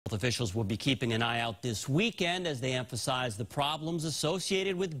Officials will be keeping an eye out this weekend as they emphasize the problems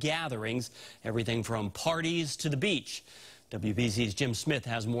associated with gatherings, everything from parties to the beach. WBZ's Jim Smith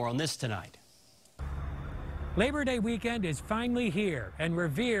has more on this tonight. Labor Day weekend is finally here, and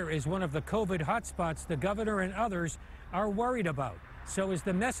Revere is one of the COVID hotspots the governor and others are worried about. So is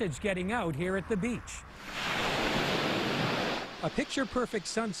the message getting out here at the beach. A picture-perfect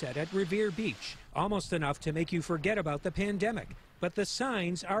sunset at Revere Beach, almost enough to make you forget about the pandemic. But the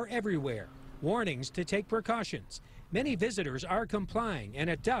signs are everywhere, warnings to take precautions. Many visitors are complying, and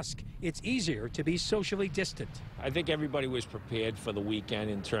at dusk, it's easier to be socially distant. I think everybody was prepared for the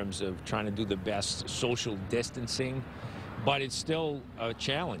weekend in terms of trying to do the best social distancing, but it's still a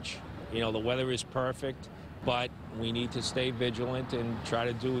challenge. You know, the weather is perfect, but we need to stay vigilant and try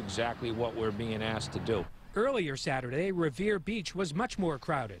to do exactly what we're being asked to do. Earlier Saturday, Revere Beach was much more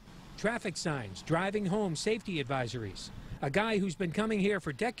crowded. Traffic signs, driving home safety advisories. A guy who's been coming here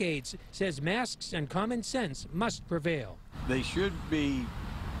for decades says masks and common sense must prevail. They should be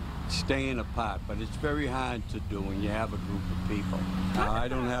staying apart, but it's very hard to do when you have a group of people. I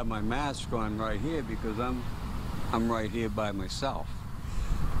don't have my mask on right here because I'm right here by myself.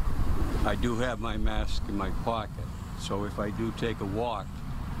 I do have my mask in my pocket, so if I do take a walk,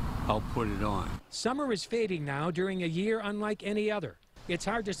 I'll put it on. Summer is fading now during a year unlike any other. It's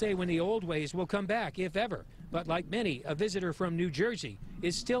hard to say when the old ways will come back, if ever. But like many, a visitor from New Jersey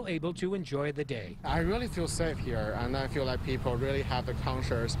is still able to enjoy the day. I really feel safe here, and I feel like people really have the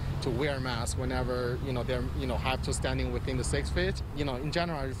conscience to wear masks whenever, they're, have to standing within the 6 feet. In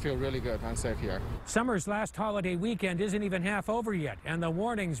general, I feel really good and safe here. Summer's last holiday weekend isn't even half over yet, and the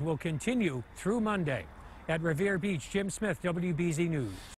warnings will continue through Monday. At Revere Beach, Jim Smith, WBZ News.